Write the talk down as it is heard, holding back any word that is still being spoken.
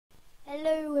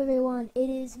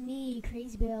it's me,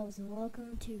 Crazy Bells, and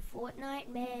welcome to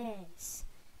Fortnitemares.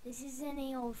 This isn't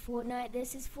any old Fortnite,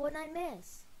 this is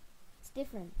Fortnitemares. It's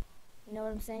different, you know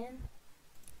what I'm saying?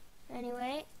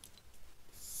 Anyway,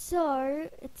 so,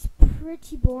 it's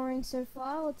pretty boring so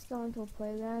far. Let's go into a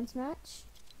playgrounds match.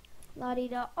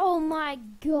 La-di-da. Oh my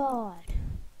god!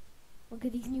 Look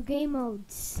at these new game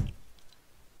modes.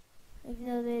 Even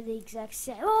though they're the exact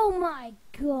same. Oh my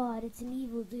god, it's an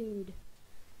evil dude.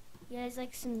 He has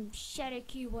like some shadow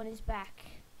cube on his back.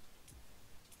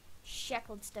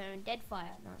 Shackled stone, dead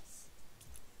fire, nice.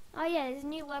 Oh yeah, there's a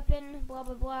new weapon, blah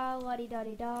blah blah,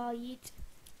 la-di-da-di-da, yeet.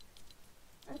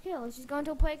 Okay, let's just go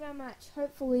into a playground match.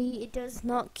 Hopefully it does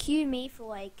not queue me for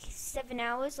like 7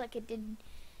 hours like it did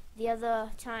the other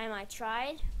time I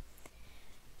tried.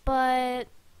 But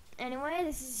anyway,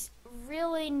 this is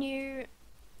really new.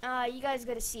 You guys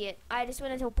gotta see it. I just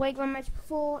went into a playground match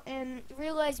before and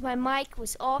realized my mic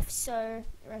was off, so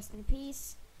rest in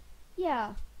peace.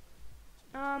 Yeah.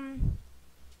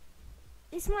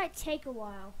 This might take a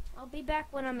while. I'll be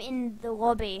back when I'm in the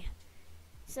lobby.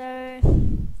 So,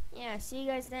 yeah, see you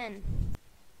guys then.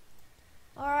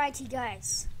 Alrighty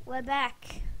guys, we're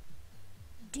back.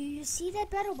 Do you see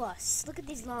that battle bus? Look at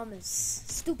these llamas.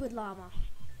 Stupid llama.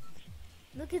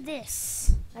 Look at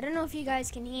this. I don't know if you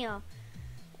guys can hear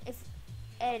if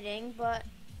editing, but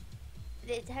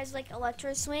it has like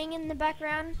electro swing in the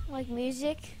background, like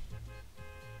music.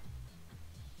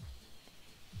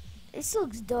 This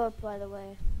looks dope, by the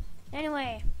way.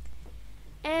 Anyway,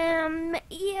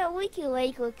 yeah, Leaky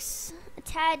Lake looks a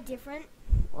tad different.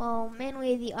 Well,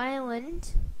 mainly the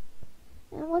island.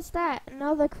 And what's that?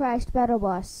 Another crashed battle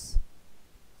bus.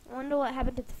 I wonder what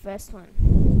happened to the first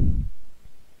one.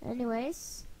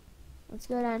 Anyways, let's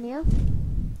go down here.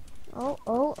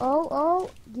 Oh.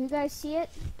 Do you guys see it?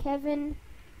 Kevin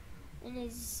in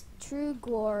his true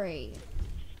glory.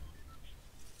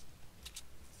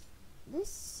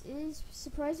 This is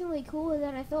surprisingly cooler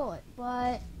than I thought,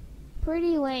 but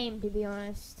pretty lame to be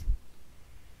honest.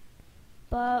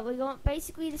 But we got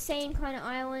basically the same kind of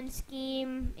island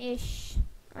scheme-ish.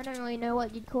 I don't really know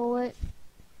what you'd call it.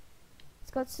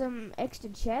 It's got some extra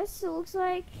chests, it looks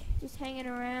like, just hanging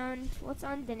around. What's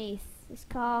underneath this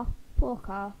car? Poor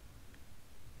car.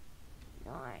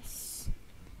 Nice.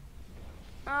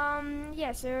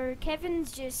 Yeah, so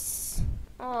Kevin's just,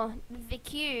 the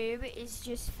cube is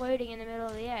just floating in the middle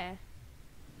of the air.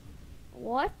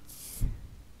 What?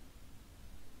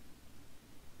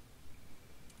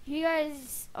 You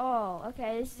guys,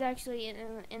 okay, this is actually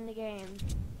in the game.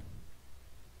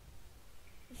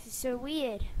 This is so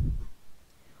weird.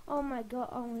 Oh my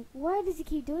god, why does he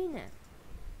keep doing that?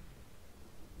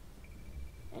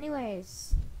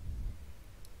 Anyways.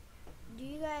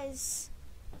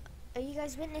 Are you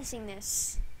guys witnessing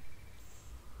this?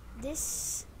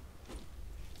 This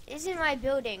isn't my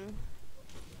building,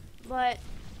 but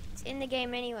it's in the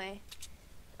game anyway.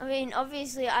 I mean,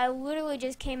 obviously, I literally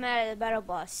just came out of the battle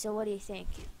bus, so what do you think?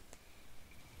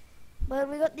 But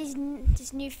we got this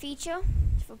new feature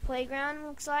for playground,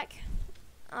 looks like.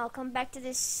 I'll come back to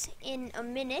this in a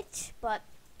minute, but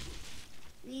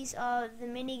these are the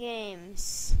mini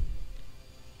games.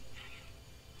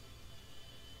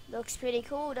 Looks pretty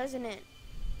cool, doesn't it?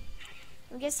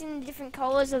 I'm guessing the different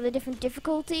colors are the different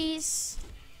difficulties.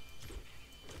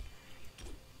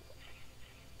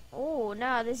 Oh,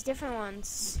 no, there's different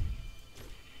ones.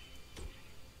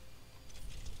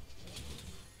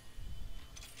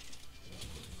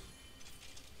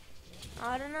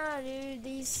 I don't know, dude.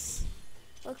 These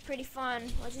look pretty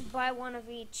fun. I'll just buy one of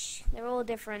each. They're all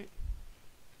different.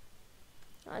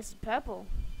 Oh, this is purple.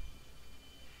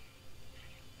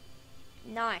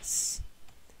 Nice.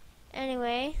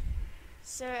 Anyway,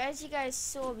 so as you guys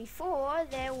saw before,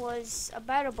 there was a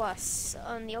battle bus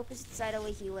on the opposite side of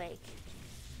Leaky Lake.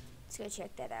 Let's go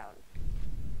check that out.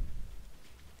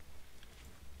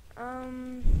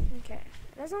 Okay.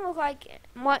 It doesn't look like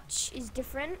much is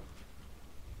different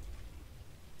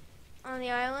on the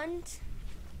island.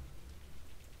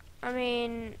 I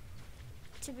mean,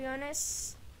 to be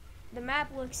honest, the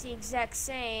map looks the exact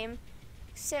same,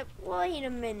 except, wait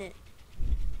a minute.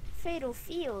 Fatal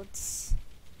Fields.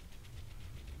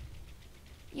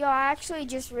 Yo, I actually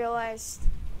just realized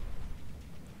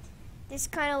this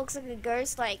kind of looks like a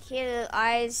ghost. Like, here are the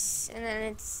eyes, and then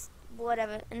it's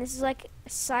whatever. And this is like a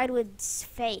sideways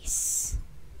face.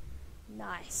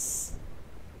 Nice.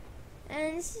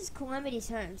 And this is Calamity's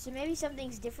home, so maybe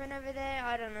something's different over there.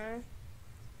 I don't know.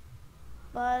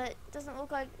 But it doesn't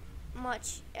look like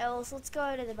much else. Let's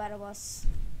go to the battle bus.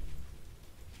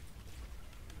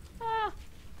 Ah!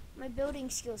 My building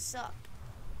skills suck.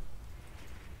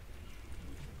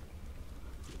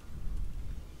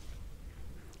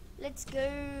 Let's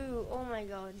go. Oh my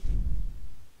god.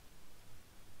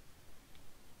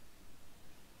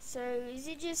 So is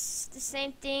it just the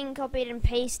same thing copied and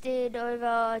pasted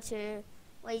over to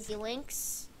Lazy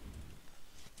Links?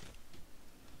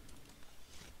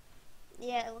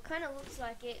 Yeah, it kind of looks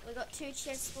like it. We got 2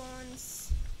 chest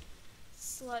spawns.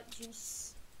 Slurp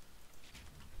juice.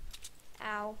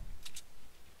 Ow.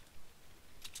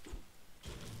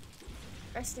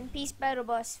 Rest in peace, Battle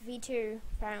Boss V2,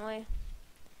 apparently.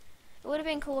 It would have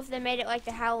been cool if they made it like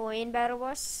the Halloween Battle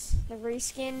Boss. The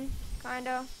reskin,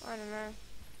 kinda. I don't know.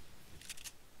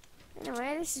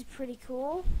 Anyway, this is pretty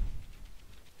cool.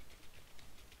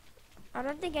 I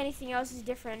don't think anything else is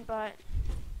different, but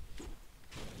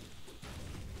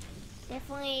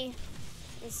definitely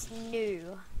is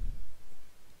new.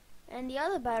 And the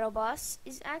other battle boss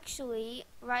is actually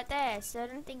right there, so I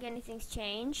don't think anything's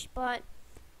changed. But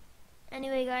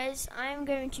anyway guys, I'm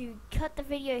going to cut the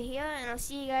video here, and I'll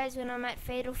see you guys when I'm at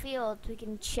Fatal Field. We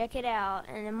can check it out,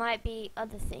 and there might be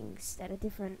other things that are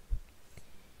different.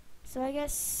 So I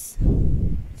guess,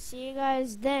 see you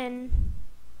guys then.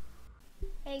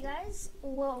 Hey guys,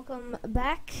 welcome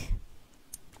back.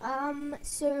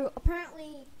 So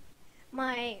apparently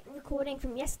my recording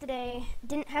from yesterday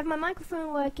didn't have my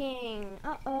microphone working.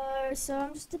 So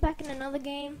I'm just back in another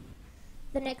game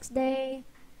the next day,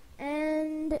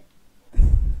 and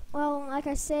well, like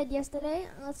I said yesterday,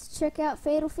 let's check out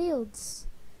Fatal Fields.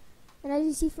 And as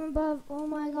you see from above, oh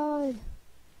my god,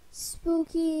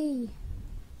 spooky.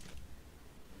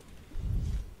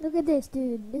 Look at this,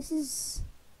 dude. This is,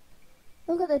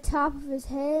 look at the top of his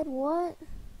head. What?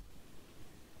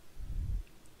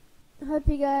 I hope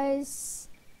you guys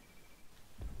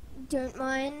don't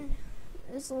mind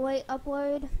this late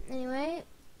upload. Anyway,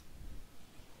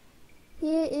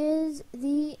 here is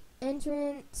the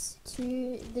entrance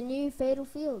to the new Fatal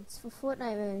Fields for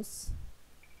Fortnitemares.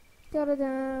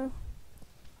 Da-da-da.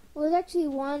 Well, there's actually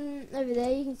one over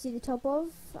there you can see the top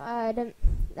of.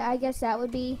 I guess that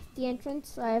would be the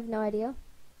entrance. I have no idea.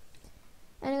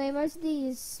 Anyway, most of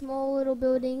these small little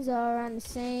buildings are around the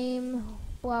same.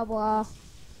 Blah blah.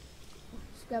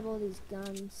 Just grab all these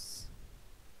guns.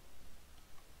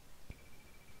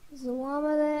 There's a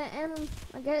llama there, and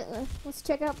I guess let's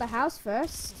check out the house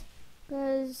first.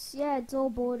 Cause yeah, it's all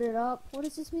boarded up. What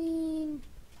does this mean?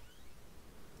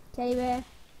 Teddy bear.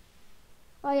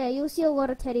 Oh yeah, you'll see a lot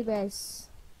of teddy bears.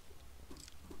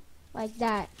 Like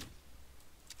that.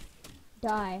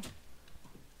 Die.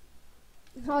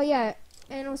 Oh yeah,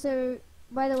 and also,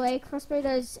 by the way, crossbow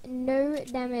does no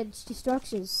damage to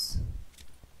structures.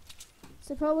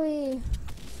 So probably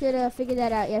should have figured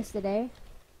that out yesterday.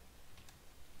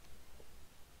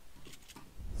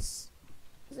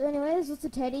 So anyway, there's lots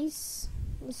of teddies.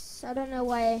 I don't know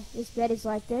why this bed is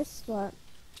like this, but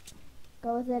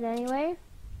go with it anyway.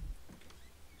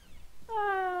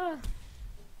 Ah,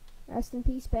 rest in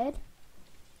peace, bed.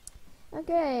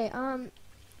 Okay,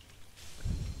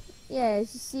 yeah,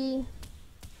 as you see,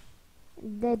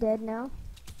 they're dead now.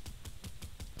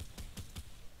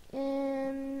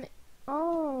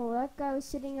 Oh, that guy was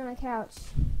sitting on a couch.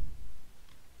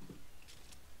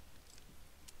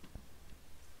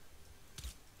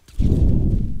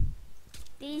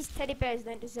 These teddy bears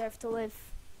don't deserve to live.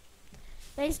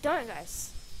 They just don't,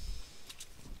 guys.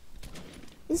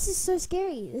 This is so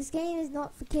scary. This game is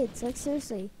not for kids, like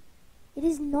seriously. It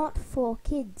is not for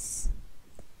kids.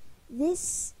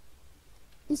 This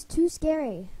is too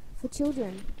scary for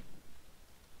children.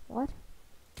 What?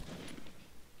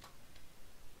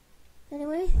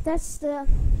 Anyway, that's the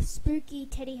spooky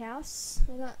teddy house.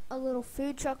 We got a little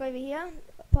food truck over here.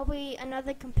 Probably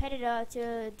another competitor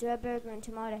to Dirt Burger and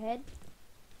Tomato Head.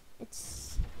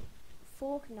 It's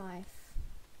fork knife.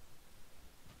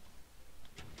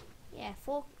 Yeah,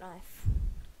 fork knife.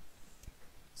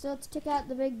 So let's check out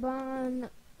the big barn.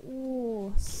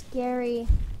 Ooh, scary.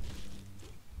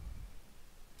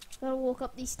 Gotta walk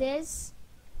up these stairs.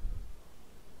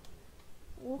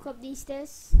 Walk up these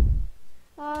stairs.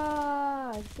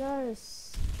 Ah,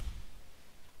 ghosts.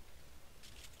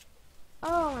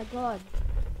 Oh my god.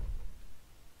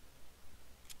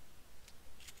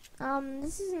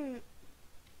 This isn't,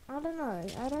 I don't know.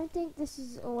 I don't think this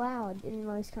is allowed in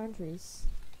most countries.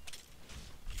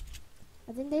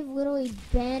 I think they've literally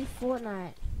banned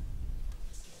Fortnite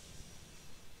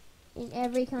in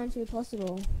every country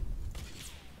possible.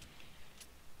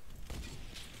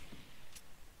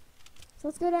 So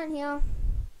let's go down here.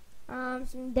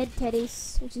 Some dead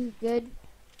teddies, which is good,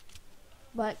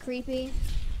 but creepy.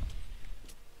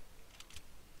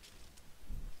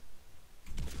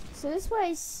 So this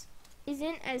place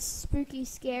isn't as spooky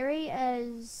scary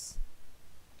as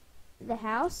the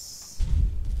house.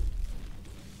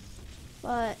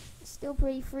 but still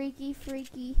pretty freaky.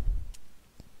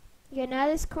 Okay, now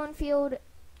this cornfield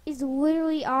is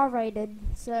literally R-rated,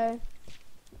 so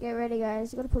get ready,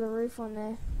 guys. Gotta put a roof on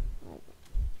there. Like,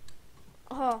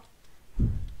 oh,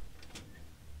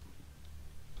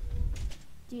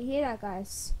 do you hear that,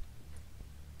 guys?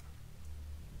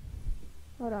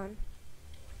 Hold on.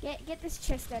 Get this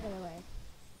chest out of the way.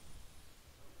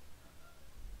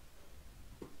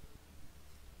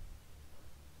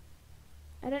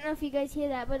 I don't know if you guys hear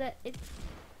that, but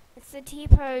it's the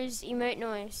T-pose emote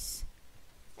noise.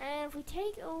 And if we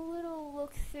take a little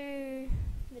look through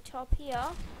the top here,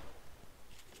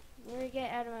 I'm gonna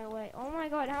get out of my way. Oh my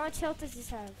god, how much health does this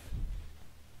have?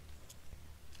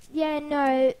 Yeah,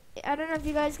 no, I don't know if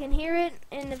you guys can hear it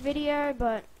in the video,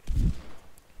 but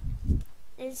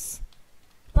there's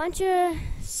a bunch of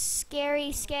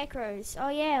scary scarecrows. Oh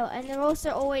yeah, and they're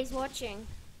also always watching.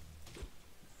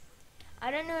 I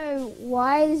don't know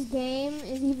why this game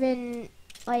is even,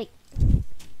 like,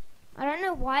 I don't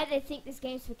know why they think this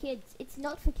game's for kids. It's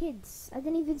not for kids. I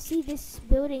didn't even see this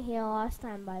building here last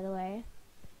time, by the way.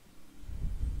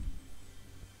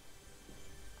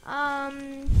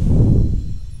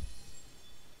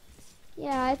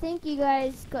 Yeah, I think you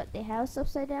guys got the house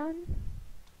upside down.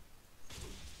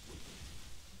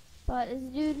 But there's a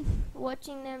dude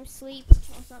watching them sleep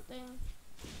or something.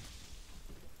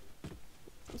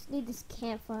 Just need this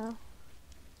campfire.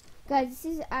 Guys, this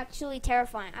is actually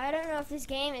terrifying. I don't know if this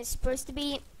game is supposed to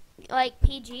be like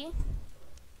PG,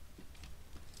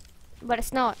 but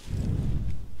it's not.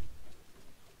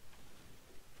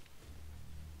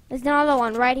 There's another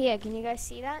one right here. Can you guys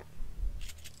see that?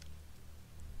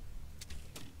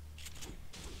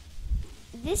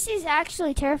 This is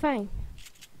actually terrifying.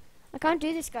 I can't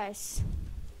do this, guys.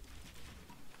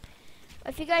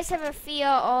 If you guys have a fear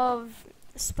of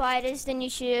spiders, then you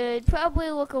should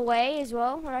probably look away as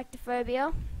well,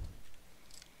 arachnophobia,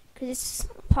 because this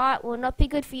part will not be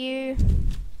good for you.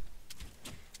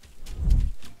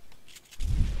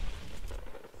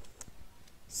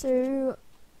 So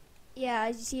yeah,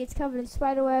 as you see, it's covered in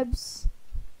spider webs.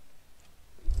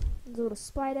 There's a little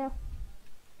spider.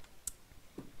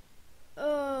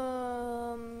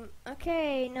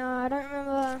 Okay, no, I don't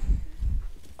remember.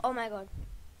 Oh my god.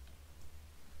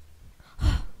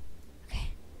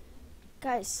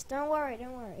 Guys, don't worry.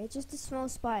 It's just a small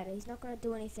spider. He's not gonna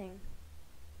do anything.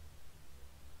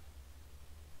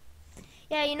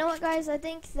 Yeah, you know what, guys? I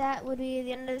think that would be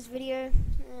the end of this video.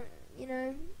 You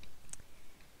know,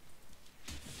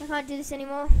 I can't do this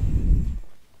anymore.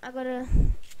 I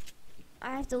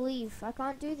have to leave. I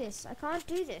can't do this.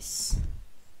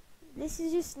 This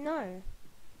is just no.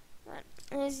 But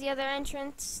here's the other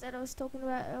entrance that I was talking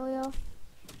about earlier.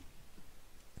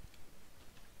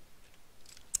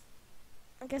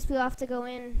 I guess we'll have to go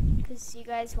in because you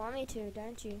guys want me to,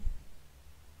 don't you?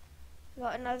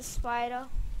 Got another spider.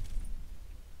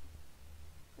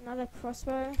 Another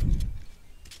crossbow.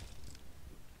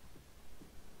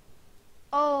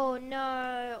 Oh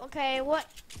no. Okay, what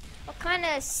kind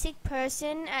of sick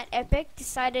person at Epic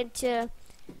decided to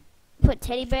put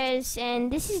teddy bears?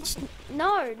 And this is just,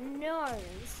 no,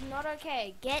 this is not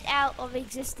okay. Get out of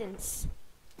existence.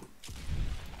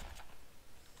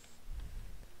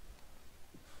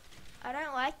 I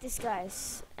don't like this,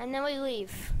 guys. And then we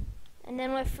leave. And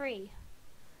then we're free.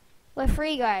 We're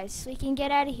free, guys. We can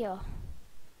get out of here.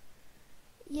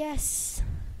 Yes.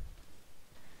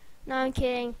 No, I'm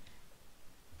kidding.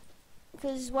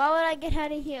 Because why would I get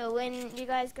out of here when you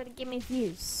guys gotta give me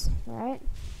views, right?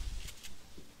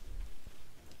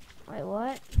 Wait,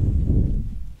 what?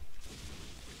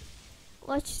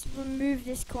 Let's just remove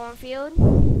this cornfield.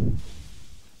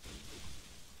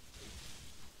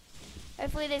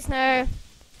 Hopefully there's no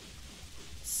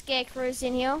scarecrows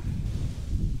in here.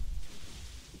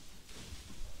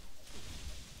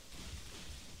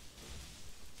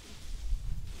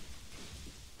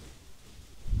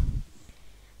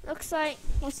 Looks like,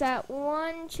 what's that?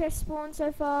 1 chest spawn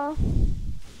so far.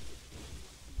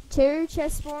 2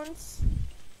 chest spawns.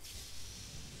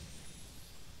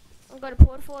 I've got a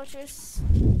porta fortress.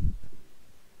 You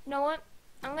know what?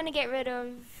 I'm gonna get rid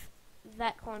of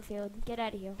that cornfield. Get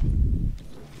out of here.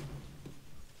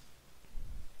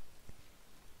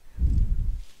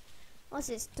 What's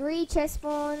this? 3 chest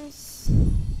spawns.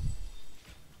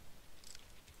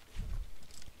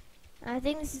 I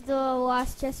think this is the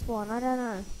last chest spawn. I don't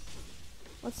know.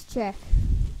 Let's check.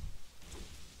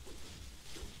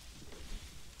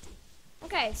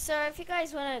 Okay, so if you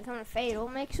guys want to come to Fatal,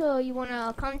 make sure you want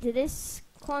to come to this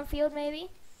cornfield maybe.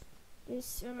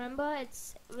 Just remember,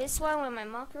 it's this one where my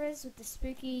marker is with the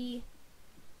spooky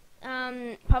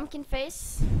pumpkin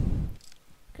face.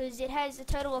 because it has a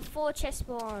total of 4 chest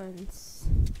spawns.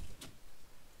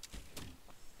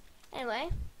 Anyway,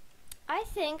 I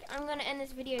think I'm going to end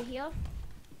this video here.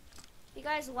 If you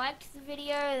guys liked the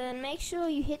video, then make sure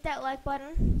you hit that like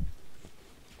button.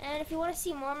 And if you want to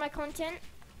see more of my content,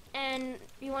 and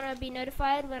you want to be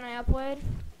notified when I upload,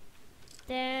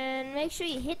 then make sure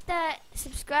you hit that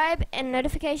subscribe and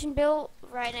notification bell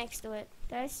right next to it.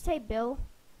 Did I just say bell?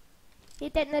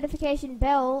 Hit that notification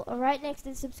bell right next to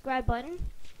the subscribe button,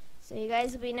 so you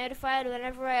guys will be notified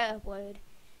whenever I upload.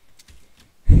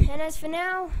 And as for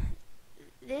now,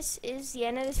 this is the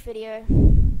end of this video.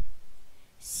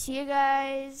 See you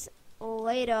guys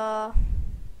later.